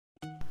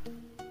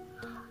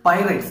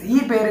Pirates ഈ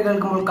പേര്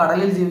കേൾക്കുമ്പോൾ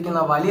കടലിൽ ജീവിക്കുന്ന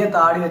വലിയ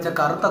താടി വെച്ച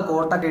കറുത്ത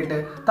കോട്ടൊക്കെ ഇട്ട്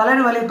തലയിൽ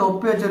വലിയ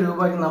തൊപ്പി വെച്ച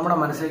രൂപയ്ക്ക് നമ്മുടെ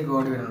മനസ്സിലേക്ക്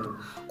ഓടി വരുന്നത്.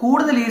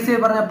 കൂടുതൽ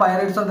ഈസിയായി പറഞ്ഞ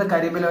പൈറേറ്റ്സ് ഓഫ് ദ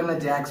കരീബിയനിൽ വരുന്ന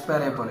ജാക്ക്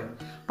സ്പാരോയെ പോലെ.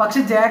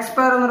 പക്ഷെ ജാക്ക്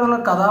സ്പാരോ എന്ന് പറയുന്ന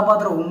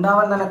കഥാപാത്രം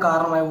ഉണ്ടാവാൻ തന്നെ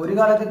കാരണമായി ഒരു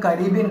കാലത്ത്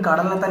കരീബിയൻ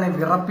കടലിനെ തന്നെ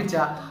വിറപ്പിച്ച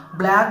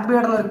ബ്ലാക്ക്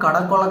ബിയർഡ് എന്നൊരു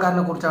കടൽ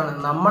കൊള്ളക്കാരനെ കുറിച്ചാണ്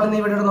നമ്മൾ ഇന്ന്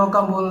ഇവിടെ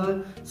നോക്കാൻ പോകുന്നത്.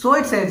 So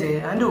it's AJ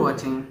and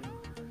watching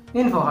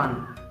info ഹൺ.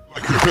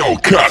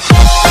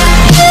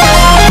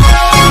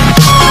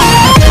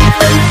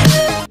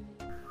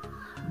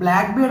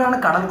 Black beard ആണ്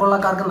കടൽ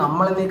കൊള്ളക്കാർക്ക്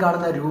നമ്മൾ ഇന്നീ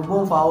കാണുന്ന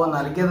രൂപവും ഭാവവും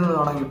നൽകിയതെന്ന്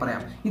വേണമെങ്കിൽ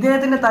പറയാം.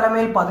 ഇദ്ദേഹത്തിന്റെ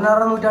തലമേൽ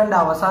 16ാം നൂറ്റാണ്ടിന്റെ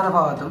അവസാന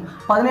ഭാഗത്തും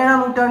 17ാം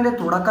നൂറ്റാണ്ടിന്റെ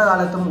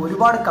തുടക്കകാലത്തും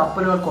ഒരുപാട്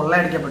കപ്പലുകൾ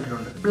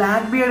കൊള്ളയടിക്കപ്പെട്ടിട്ടുണ്ട്.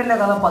 ബ്ലാക്ക് ബിയർഡിന്റെ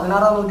കഥ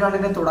 16ാം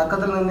നൂറ്റാണ്ടിന്റെ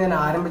തുടക്കത്തിൽ നിന്ന് ഞാൻ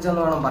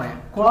ആരംഭിച്ചെന്ന് വേണം പറയാം.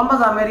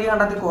 കൊളംബസ് അമേരിക്ക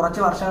കണ്ടെത്തി കുറച്ച്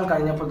വർഷങ്ങൾ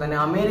കഴിഞ്ഞപ്പോൾ തന്നെ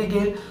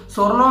അമേരിക്കയിൽ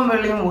സ്വർണവും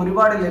വെള്ളിയും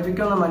ഒരുപാട്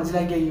ലഭിക്കുമെന്ന്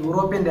മനസ്സിലാക്കിയ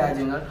യൂറോപ്യൻ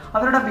രാജ്യങ്ങൾ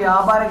അവരുടെ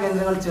വ്യാപാര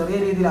കേന്ദ്രങ്ങൾ ചെറിയ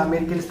രീതിയിൽ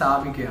അമേരിക്കയിൽ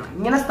സ്ഥാപിക്കുകയാണ്.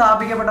 ഇങ്ങനെ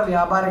സ്ഥാപിക്കപ്പെട്ട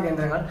വ്യാപാര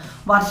കേന്ദ്രങ്ങൾ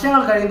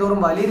വർഷങ്ങൾ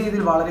കഴിയുന്തോറും വലിയ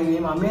രീതിയിൽ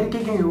വളരുകയും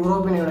അമേരിക്കയ്ക്കും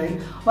യൂറോപ്പിനും ഇടയിൽ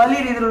വലിയ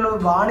രീതിയിലുള്ള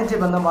വാണിജ്യ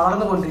ബന്ധം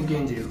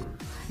വളർന്നുകൊണ്ടിരിക്കുകയും ചെയ്തു.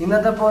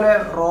 ഇന്നത്തെ പോലെ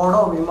റോഡോ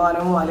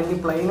വിമാനമോ അല്ലെങ്കിൽ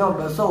പ്ലെയിനോ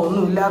ബസ്സോ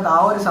ഒന്നും ഇല്ലാത്ത ആ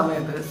ഒരു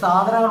സമയത്ത്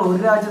സാധനങ്ങൾ ഒരു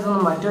രാജ്യത്തു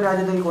നിന്നും മറ്റൊരു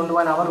രാജ്യത്തേക്ക്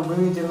കൊണ്ടുപോകാൻ അവർ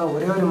ഉപയോഗിച്ചിരുന്ന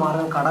ഒരേ ഒരു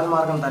മാർഗം കടൽ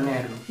മാർഗം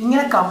തന്നെയായിരുന്നു.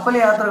 ഇങ്ങനെ കപ്പൽ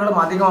യാത്രകളും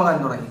അധികമാകാൻ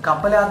തുടങ്ങി.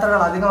 കപ്പൽ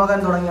യാത്രകൾ അധികമാകാൻ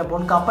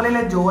തുടങ്ങിയപ്പോൾ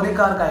കപ്പലിലെ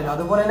ജോലിക്കാർക്കായാലും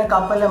അതുപോലെ തന്നെ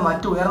കപ്പലിലെ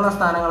മറ്റു ഉയർന്ന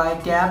സ്ഥാനങ്ങളായ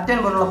ക്യാപ്റ്റൻ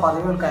പോലുള്ള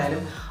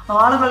പദവികൾക്കായാലും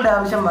ആളുകളുടെ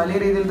ആവശ്യം വലിയ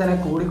രീതിയിൽ തന്നെ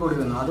കൂടിക്കൂടി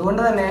വന്നു.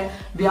 അതുകൊണ്ട് തന്നെ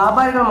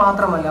വ്യാപാരികൾ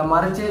മാത്രമല്ല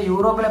മറിച്ച്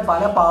യൂറോപ്പിലെ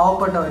പല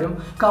പാവപ്പെട്ടവരും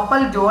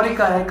കപ്പൽ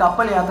ജോലിക്കാരായി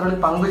കപ്പൽ യാത്രകളിൽ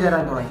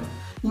പങ്കുചേരാൻ തുടങ്ങി.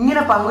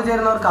 ഇങ്ങനെ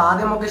പങ്കുചേരുന്നവർക്ക്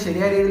ആദ്യമൊക്കെ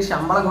ശരിയായ രീതിയിൽ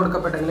ശമ്പളം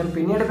കൊടുക്കപ്പെട്ടെങ്കിലും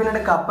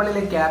പിന്നീട്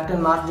കപ്പലിലെ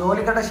ക്യാപ്റ്റന്മാർ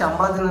ജോലിക്കാരുടെ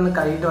ശമ്പളത്തിൽ നിന്ന്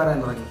കൈയിട്ട് വരാൻ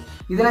തുടങ്ങി.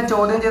 ഇതിനെ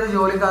ചോദ്യം ചെയ്ത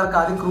ജോലിക്കാർക്ക്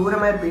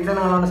അതിക്രൂരമായ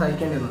പീഡനങ്ങളാണ്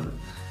സഹിക്കേണ്ടിരുന്നത്.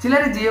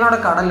 ചിലർ ജീവനോടെ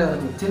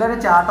കടലിറങ്ങി, ചിലരെ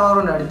ചാട്ടവാർ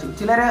കൊണ്ട് അടിച്ചു,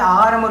 ചിലരെ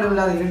ആഹാരം പോലും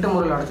ഇല്ലാതെ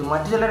ഇരുട്ടുമുറിയിൽ അടച്ചു,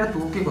 മറ്റു ചിലരെ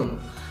തൂക്കിക്കൊന്നു.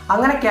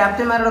 അങ്ങനെ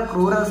ക്യാപ്റ്റന്മാരുടെ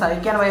ക്രൂരത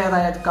സഹിക്കാൻ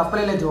വയ്യാതായ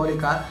കപ്പലിലെ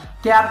ജോലിക്കാർ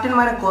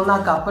ക്യാപ്റ്റന്മാരെ കൊന്ന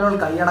കപ്പലുകൾ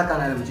കൈയടക്കാൻ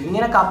ആരംഭിച്ചു.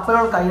 ഇങ്ങനെ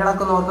കപ്പലുകൾ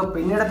കൈയടക്കുന്നവർക്ക്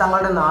പിന്നീട്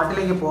തങ്ങളുടെ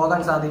നാട്ടിലേക്ക് പോകാൻ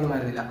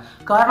സാധിക്കുമായിരുന്നില്ല.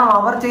 കാരണം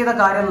അവർ ചെയ്ത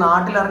കാര്യം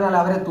നാട്ടിലറിഞ്ഞാൽ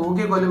അവരെ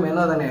തൂക്കിക്കൊല്ലും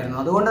എന്നത് തന്നെയായിരുന്നു.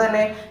 അതുകൊണ്ട്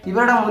തന്നെ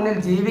ഇവരുടെ മുന്നിൽ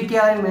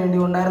ജീവിക്കാൻ വേണ്ടി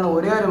ഉണ്ടായിരുന്ന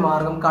ഒരേ ഒരു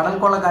മാർഗം കടൽ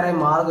കൊള്ളക്കാരായി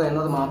മാറുക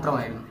എന്നത്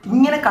മാത്രമായിരുന്നു.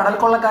 ഇങ്ങനെ കടൽ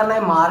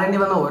കൊള്ളക്കാരനായി മാറേണ്ടി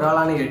വന്ന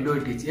ഒരാളാണ്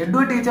എഡ്വേർഡ് ടീച്ച്.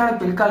 എഡ്വേർഡ് ടീച്ചാണ്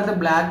പിൽക്കാലത്ത്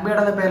ബ്ലാക്ക്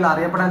ബിയർഡ് എന്ന പേരിൽ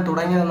അറിയപ്പെടാൻ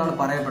തുടങ്ങിയതെന്നാണ്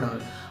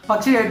പറയപ്പെടുന്നത്.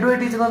 പക്ഷേ എഡ്വേർഡ്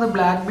ടീച്ച് എന്നത്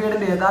ബ്ലാക്ക്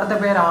ബിയർഡിന്റെ യഥാർത്ഥ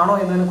പേരാണോ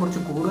എന്നതിനെ കുറിച്ച്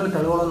കൂടുതൽ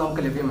തെളിവുകളൊന്നും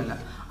നമുക്ക് ലഭ്യമല്ല.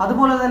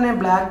 അതുപോലെ തന്നെ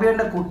ബ്ലാക്ക്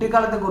ബിയർഡിന്റെ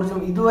കുട്ടിക്കാലത്തെ കുറിച്ചും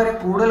ഇതുവരെ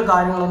കൂടുതൽ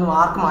കാര്യങ്ങളൊന്നും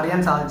ആർക്കും അറിയാൻ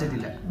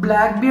സാധിച്ചിട്ടില്ല.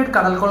 ബ്ലാക്ക് ബിയർഡ്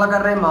കടൽ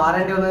കൊള്ളക്കാരനായി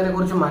മാറേണ്ടി വന്നതിനെ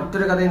കുറിച്ച്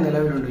മറ്റൊരു കഥയും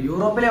നിലവിലുണ്ട്.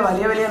 യൂറോപ്പിലെ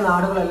വലിയ വലിയ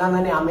നാടുകളെല്ലാം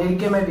തന്നെ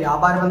അമേരിക്കയുമായി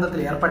വ്യാപാര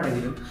ബന്ധത്തിൽ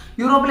ഏർപ്പെട്ടെങ്കിലും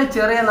യൂറോപ്പിലെ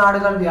ചെറിയ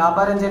നാടുകൾ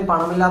വ്യാപാരം ചെയ്യാൻ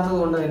പണമില്ലാത്തത്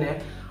കൊണ്ട് തന്നെ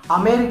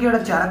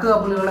അമേരിക്കയുടെ ചരക്ക്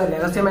കപ്പലുകളെ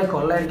രഹസ്യമായി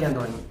കൊള്ളയടിക്കാൻ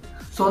തുടങ്ങി.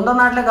 സ്വന്തം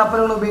നാട്ടിലെ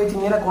കപ്പലുകൾ ഉപയോഗിച്ച്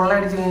ഇങ്ങനെ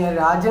കൊള്ളയടിച്ചു കഴിഞ്ഞാൽ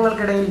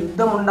രാജ്യങ്ങൾക്കിടയിൽ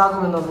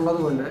യുദ്ധമുണ്ടാകും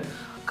എന്നുള്ളത് കൊണ്ട്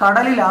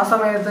കടലിൽ ആ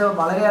സമയത്ത്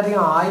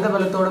വളരെയധികം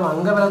ആയുധബലത്തോടും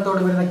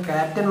അംഗബലത്തോടും വരുന്ന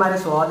ക്യാപ്റ്റന്മാരെ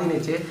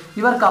സ്വാധീനിച്ച്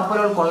ഇവർ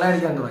കപ്പലുകൾ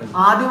കൊള്ളയടിക്കാൻ തുടങ്ങി.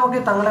 ആദ്യമൊക്കെ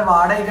തങ്ങളെ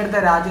വാടകയ്ക്കെടുത്ത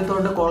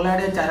രാജ്യത്തോട്ട്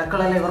കൊള്ളയടിയ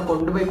ചരക്കുകളെല്ലാം ഇവർ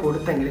കൊണ്ടുപോയി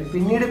കൊടുത്തെങ്കിലും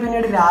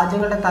പിന്നീട്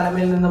രാജ്യങ്ങളുടെ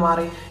തലമേൽ നിന്ന്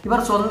മാറി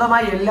ഇവർ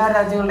സ്വന്തമായി എല്ലാ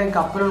രാജ്യങ്ങളുടെയും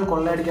കപ്പലുകൾ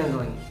കൊള്ളയടിക്കാൻ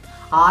തുടങ്ങി.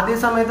 ആദ്യ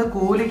സമയത്ത്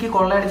കൂലിക്ക്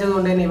കൊള്ളയടിച്ചത്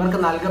കൊണ്ട് തന്നെ ഇവർക്ക്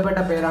നൽകപ്പെട്ട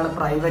പേരാണ്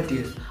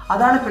പ്രൈവറ്റേഴ്സ്.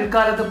 അതാണ്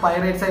പിൽക്കാലത്ത്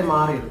പൈറേറ്റ്സായി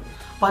മാറിയത്.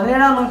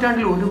 17ാം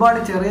നൂറ്റാണ്ടിൽ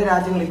ഒരുപാട് ചെറിയ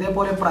രാജ്യങ്ങൾ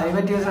ഇതേപോലെ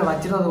പ്രൈവറ്റേഴ്സിനെ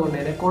വച്ചിരുന്നത് കൊണ്ട്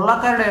തന്നെ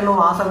കൊള്ളക്കാരുടെ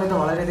എണ്ണവും ആ സമയത്ത്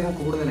വളരെയധികം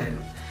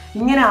കൂടുതലായിരുന്നു.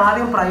 ഇങ്ങനെ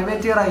ആദ്യം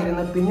പ്രൈവറ്റിയർ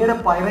ആയിരുന്നു പിന്നീട്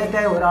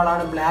പൈറേറ്റായ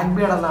ഒരാളാണ് ബ്ലാക്ക്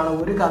ബിയർഡ് എന്നാണ്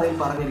ഒരു കഥയിൽ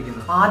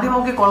പറഞ്ഞിരിക്കുന്നത്.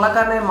 ആദ്യമൊക്കെ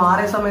കൊള്ളക്കാരനായി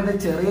മാറിയ സമയത്ത്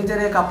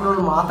ചെറിയ കപ്പലുകൾ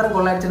മാത്രം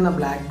കൊള്ളയടിച്ചിരുന്ന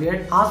ബ്ലാക്ക്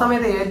ബിയർഡ് ആ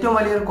സമയത്ത് ഏറ്റവും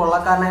വലിയൊരു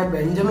കൊള്ളക്കാരനായ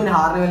ബെഞ്ചമിൻ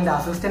ഹാർനിവലിന്റെ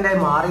അസിസ്റ്റന്റായി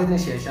മാറിയതിനു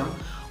ശേഷം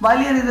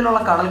വലിയ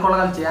രീതിയിലുള്ള കടൽ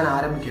കൊള്ളകൾ ചെയ്യാൻ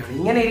ആരംഭിക്കുകയാണ്.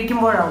 ഇങ്ങനെ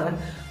ഇരിക്കുമ്പോഴാണ്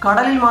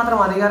കടലിൽ മാത്രം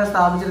അധികാരം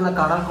സ്ഥാപിച്ചിരുന്ന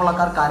കടൽ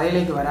കൊള്ളക്കാർ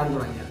കരയിലേക്ക് വരാൻ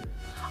തുടങ്ങിയത്.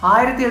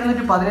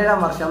 1717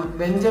 വർഷം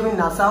ബെഞ്ചമിൻ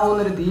നസാവു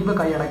എന്നൊരു ദ്വീപ്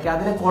കൈയടക്കി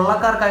അതിനെ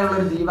കൊള്ളക്കാർക്കായുള്ള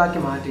ഒരു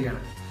ദ്വീപാക്കി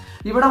മാറ്റുകയാണ്.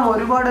 ഇവിടം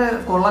ഒരുപാട്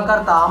കൊള്ളക്കാർ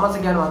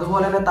താമസിക്കാനും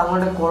അതുപോലെ തന്നെ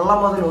തങ്ങളുടെ കൊള്ള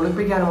മുതൽ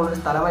ഒളിപ്പിക്കാനുമുള്ള ഒരു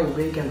സ്ഥലമായി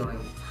ഉപയോഗിക്കാൻ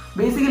തുടങ്ങി.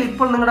 ബേസിക്കലി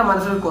ഇപ്പോൾ നിങ്ങളുടെ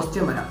മനസ്സിലൊരു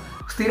ക്വസ്റ്റ്യൻ വരാം,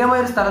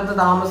 സ്ഥിരമായ ഒരു സ്ഥലത്ത്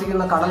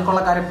താമസിക്കുന്ന കടൽ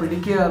കൊള്ളക്കാരെ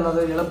പിടിക്കുക എന്നത്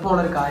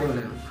എളുപ്പമുള്ളൊരു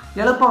കാര്യമല്ലായിരുന്നു.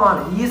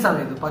 എളുപ്പമാണ് ഈ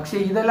സമയത്ത്. പക്ഷേ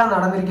ഇതെല്ലാം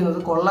നടന്നിരിക്കുന്നത്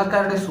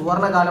കൊള്ളക്കാരുടെ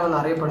സുവർണകാലം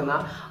എന്നറിയപ്പെടുന്ന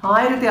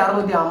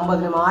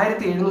 1650നും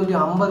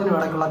 1750നും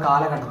ഇടയ്ക്കുള്ള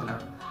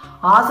കാലഘട്ടത്തിലാണ്.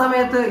 ആ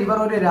സമയത്ത് ഇവർ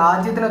ഒരു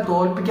രാജ്യത്തിനെ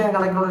തോൽപ്പിക്കാൻ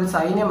കണക്കിനുള്ള ഒരു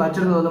സൈന്യം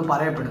വച്ചിരുന്നുവെന്നും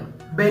പറയപ്പെടുന്നു.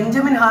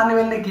 ബെഞ്ചമിൻ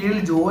ഹാർനിവലിന്റെ കീഴിൽ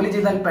ജോലി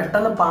ചെയ്താൽ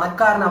പെട്ടെന്ന്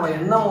പണക്കാരനാവുക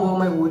എന്ന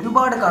മോഹമായി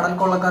ഒരുപാട് കടൽ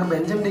കൊള്ളക്കാർ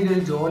ബെഞ്ചമിന്റെ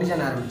കീഴിൽ ജോലി ചെയ്യാൻ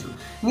ആരംഭിച്ചു.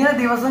 ഇങ്ങനെ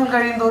ദിവസങ്ങൾ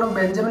കഴിയുന്തോറും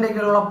ബെഞ്ചമിന്റെ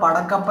കീഴിലുള്ള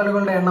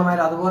പടക്കപ്പലുകളുടെ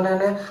എണ്ണമായാലും അതുപോലെ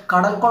തന്നെ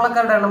കടൽ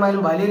കൊള്ളക്കാരുടെ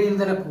എണ്ണമായാലും വലിയ രീതിയിൽ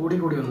തന്നെ കൂടി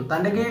വന്നു.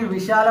 തന്റെ കീഴിൽ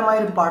വിശാലമായ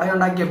ഒരു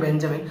പടയുണ്ടാക്കിയ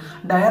ബെഞ്ചമിൻ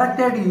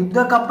ഡയറക്റ്റായിട്ട്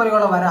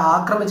യുദ്ധക്കപ്പലുകളെ വരെ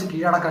ആക്രമിച്ച്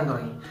കീഴടക്കാൻ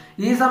തുടങ്ങി.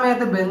 ഈ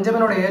സമയത്ത്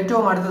ബെഞ്ചമിനോട്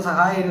ഏറ്റവും അടുത്ത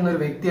സഹായിക്കുന്ന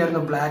ഒരു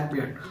വ്യക്തിയായിരുന്നു ബ്ലാക്ക്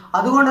ബിയർഡ്.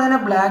 അതുകൊണ്ട്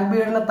തന്നെ ബ്ലാക്ക്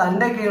ബിയർഡിന്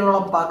തന്റെ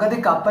കീഴിലുള്ള പകുതി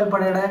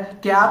കപ്പൽപ്പടയുടെ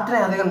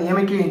ക്യാപ്റ്റനെ അദ്ദേഹം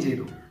നിയമിക്കുകയും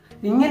ചെയ്തു.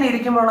 ഇങ്ങനെ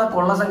ഇരിക്കുമ്പോഴാണ്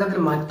കൊള്ളസംഘത്തിൽ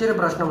മറ്റൊരു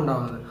പ്രശ്നം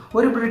ഉണ്ടാകുന്നത്.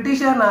 ഒരു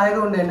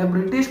ബ്രിട്ടീഷുകാരനായതുകൊണ്ട് തന്നെ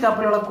ബ്രിട്ടീഷ്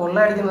കപ്പലുകളെ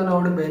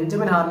കൊള്ളയടിക്കുന്നതിനോട്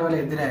ബെഞ്ചമിൻ ഹാർനിവൽ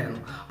എതിരായിരുന്നു.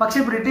 പക്ഷേ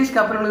ബ്രിട്ടീഷ്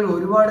കപ്പലുകളിൽ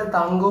ഒരുപാട്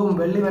തങ്കവും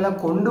വെള്ളിവില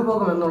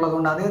കൊണ്ടുപോകും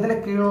എന്നുള്ളതുകൊണ്ട് അദ്ദേഹത്തിന്റെ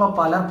കീഴിലുള്ള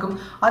പലർക്കും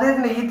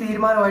അദ്ദേഹത്തിന്റെ ഈ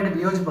തീരുമാനമായിട്ട്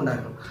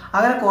വിയോജിപ്പുണ്ടായിരുന്നു.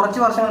 അങ്ങനെ കുറച്ച്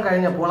വർഷങ്ങൾ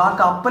കഴിഞ്ഞപ്പോൾ ആ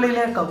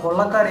കപ്പലിലെ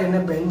കൊള്ളക്കാരെ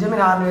തന്നെ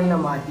ബെഞ്ചമിൻ ഹാർനിവലിനെ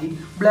മാറ്റി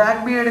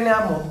ബ്ലാക്ക്ബിയർഡിനെ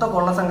ആ മൊത്ത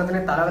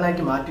കൊള്ളസംഘത്തിന്റെ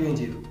തലവനാക്കി മാറ്റുകയും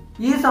ചെയ്തു.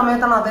 ഈ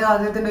സമയത്താണ്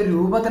അദ്ദേഹത്തിന്റെ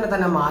രൂപത്തിനെ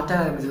തന്നെ മാറ്റാൻ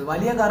ആരംഭിച്ചത്.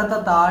 വലിയ കറുത്ത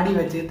താടി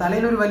വെച്ച്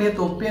തലയിൽ ഒരു വലിയ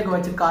തൊപ്പിയൊക്കെ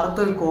വെച്ച്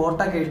കറുത്തൊരു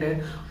കോട്ടൊക്കെ ഇട്ട്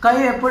കൈ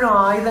എപ്പോഴും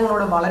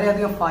ആയുധങ്ങളോട്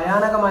വളരെയധികം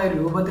ഭയാനകമായ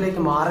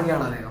രൂപത്തിലേക്ക്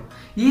മാറുകയാണ് അദ്ദേഹം.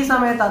 ഈ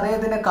സമയത്ത്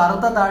അദ്ദേഹത്തിന്റെ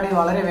കറുത്ത താടി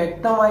വളരെ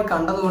വ്യക്തമായി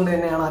കണ്ടതുകൊണ്ട്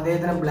തന്നെയാണ്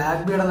അദ്ദേഹത്തിന്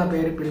ബ്ലാക്ക്ബിയർഡ് എന്ന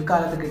പേര്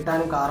പിൽക്കാലത്ത്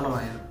കിട്ടാനും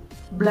കാരണമായത്.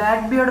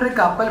 ബ്ലാക്ക്ബിയർഡ് ഒരു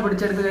കപ്പൽ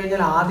പിടിച്ചെടുത്തു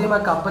കഴിഞ്ഞാൽ ആദ്യം ആ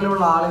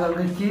കപ്പലിലുള്ള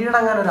ആളുകൾക്ക്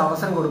കീഴടങ്ങാൻ ഒരു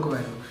അവസരം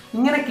കൊടുക്കുമായിരുന്നു.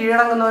 ഇങ്ങനെ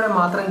കീഴടങ്ങുന്നവരെ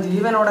മാത്രം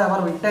ജീവനോടെ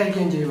അവർ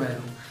വിട്ടയക്കുകയും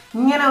ചെയ്യുമായിരുന്നു.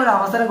 ഇങ്ങനെ ഒരു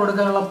അവസരം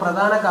കൊടുക്കാനുള്ള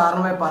പ്രധാന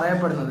കാരണമായി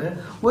പറയപ്പെടുന്നത്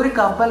ഒരു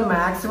കപ്പൽ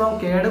മാക്സിമം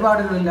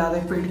കേടുപാടുകളില്ലാതെ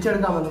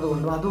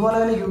പിടിച്ചെടുക്കാമെന്നതുകൊണ്ടും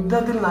അതുപോലെ തന്നെ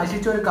യുദ്ധത്തിൽ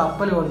നശിച്ച ഒരു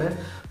കപ്പൽ കൊണ്ട്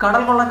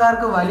കടൽ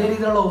കൊള്ളക്കാർക്ക് വലിയ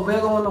രീതിയിലുള്ള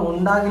ഉപയോഗമൊന്നും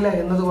ഉണ്ടാകില്ല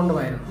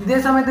എന്നതുകൊണ്ടുമായിരുന്നു. ഇതേ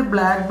സമയത്ത്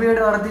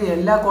ബ്ലാക്ക്ബിയർഡ് നടത്തിയ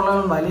എല്ലാ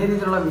കൊള്ളകളും വലിയ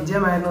രീതിയിലുള്ള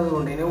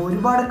വിജയമായിരുന്നതുകൊണ്ട് തന്നെ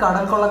ഒരുപാട്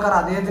കടൽ കൊള്ളക്കാർ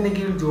അദ്ദേഹത്തിന്റെ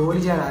കീഴിൽ ജോലി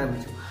ചെയ്യാൻ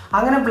ആരംഭിച്ചു.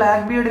 അങ്ങനെ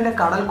ബ്ലാക്ക്ബിയർഡിന്റെ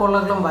കടൽ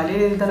കൊള്ളകളും വലിയ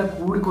രീതിയിൽ തന്നെ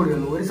കൂടിക്കൂടി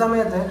വന്നു. ഒരു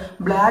സമയത്ത്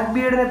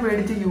ബ്ലാക്ക്ബിയർഡിനെ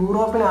പേടിച്ച്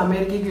യൂറോപ്പിനും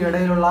അമേരിക്കയ്ക്കും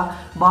ഇടയിലുള്ള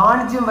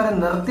വാണിജ്യം വരെ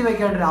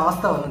നിർത്തിവെക്കേണ്ട ഒരു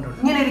അവസ്ഥ വന്നിട്ടുണ്ട്.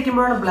 ഇങ്ങനെ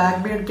ഇരിക്കുമ്പോഴാണ്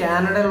ബ്ലാക്ക്ബിയർഡ്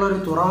കാനഡയിലുള്ള ഒരു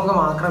തുറമുഖം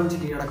ആക്രമിച്ച്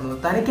കീഴടക്കുന്നത്.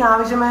 തനിക്ക്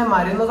ആവശ്യമായ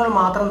മരുന്നുകൾ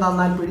മാത്രം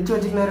തന്നാൽ പിടിച്ചു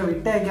വെച്ചിരിക്കുന്നവരെ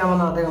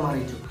വിട്ടയക്കാമെന്ന് അദ്ദേഹം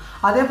അറിയിച്ചു.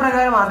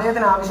 അതേപ്രകാരം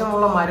അദ്ദേഹത്തിന്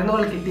ആവശ്യമുള്ള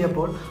മരുന്നുകൾ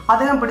കിട്ടിയപ്പോൾ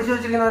അദ്ദേഹം പിടിച്ചു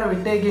വെച്ചിരിക്കുന്നവരെ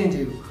വിട്ടയക്കുകയും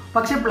ചെയ്തു.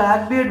 പക്ഷെ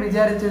ബ്ലാക്ക്ബിയർഡ്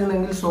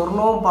വിചാരിച്ചിരുന്നെങ്കിൽ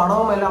സ്വർണവും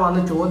പണവും എല്ലാം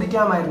അന്ന്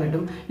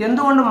ചോദിക്കാമായിരുന്നിട്ടും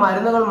എന്തുകൊണ്ടും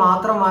മരുന്നുകൾ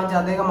മാത്രം വാങ്ങിച്ച്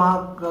അദ്ദേഹം ആ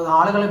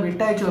ആളുകളെ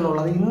വിട്ടയച്ചു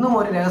എന്നുള്ളത് ഇന്നും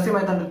ഒരു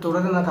രഹസ്യമായി തന്നെ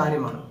തുടരുന്ന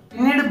കാര്യമാണ്.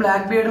 പിന്നീട്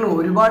ബ്ലാക്ക്ബിയർഡിന്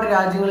ഒരുപാട്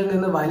രാജ്യങ്ങളിൽ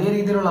നിന്ന് വലിയ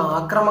രീതിയിലുള്ള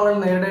ആക്രമണങ്ങൾ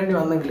നേരിടേണ്ടി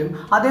വന്നെങ്കിലും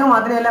അദ്ദേഹം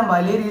അതിനെല്ലാം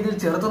വലിയ രീതിയിൽ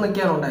ചെറുത്തു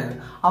നിൽക്കാനുണ്ടായിരുന്നു.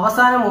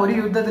 അവസാനം ഒരു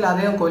യുദ്ധത്തിൽ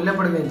അദ്ദേഹം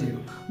കൊല്ലപ്പെടുകയും ചെയ്തു.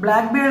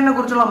 ബ്ലാക്ക്ബിയർഡിനെ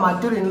കുറിച്ചുള്ള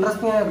മറ്റൊരു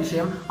ഇൻട്രസ്റ്റിംഗ് ആയ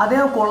വിഷയം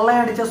അദ്ദേഹം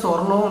കൊള്ളയടിച്ച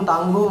സ്വർണവും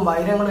തങ്കവും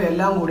വൈരങ്ങളും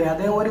എല്ലാം കൂടി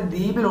അദ്ദേഹം ഒരു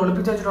ദ്വീപിൽ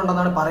ഒളിപ്പിച്ചു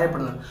വെച്ചിട്ടുണ്ടെന്നാണ്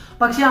പറയപ്പെടുന്നത്.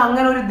 പക്ഷെ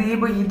അങ്ങനെ ഒരു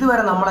ദ്വീപ്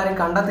ഇതുവരെ നമ്മളാരും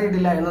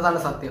കണ്ടെത്തിയിട്ടില്ല എന്നതാണ്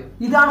സത്യം.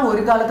 ഇതാണ്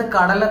ഒരു കാലത്ത്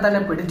കടലിനെ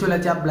തന്നെ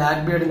പിടിച്ചുലച്ച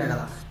ബ്ലാക്ക്ബിയർഡിന്റെ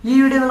കഥ. ഈ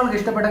വീഡിയോ നിങ്ങൾക്ക്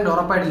ഇഷ്ടപ്പെട്ടെങ്കിൽ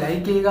ഉറപ്പായിട്ട്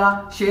ലൈക്ക് ചെയ്യുക,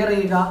 ഷെയർ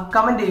ചെയ്യുക,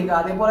 കമന്റ് ചെയ്യുക,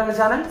 അതേപോലെ തന്നെ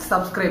ചാനൽ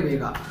സബ്സ്ക്രൈബ്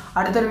ചെയ്യുക.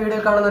 അടുത്തൊരു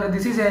വീഡിയോ കാണുന്നവരെ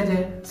this is AJ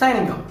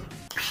signing off.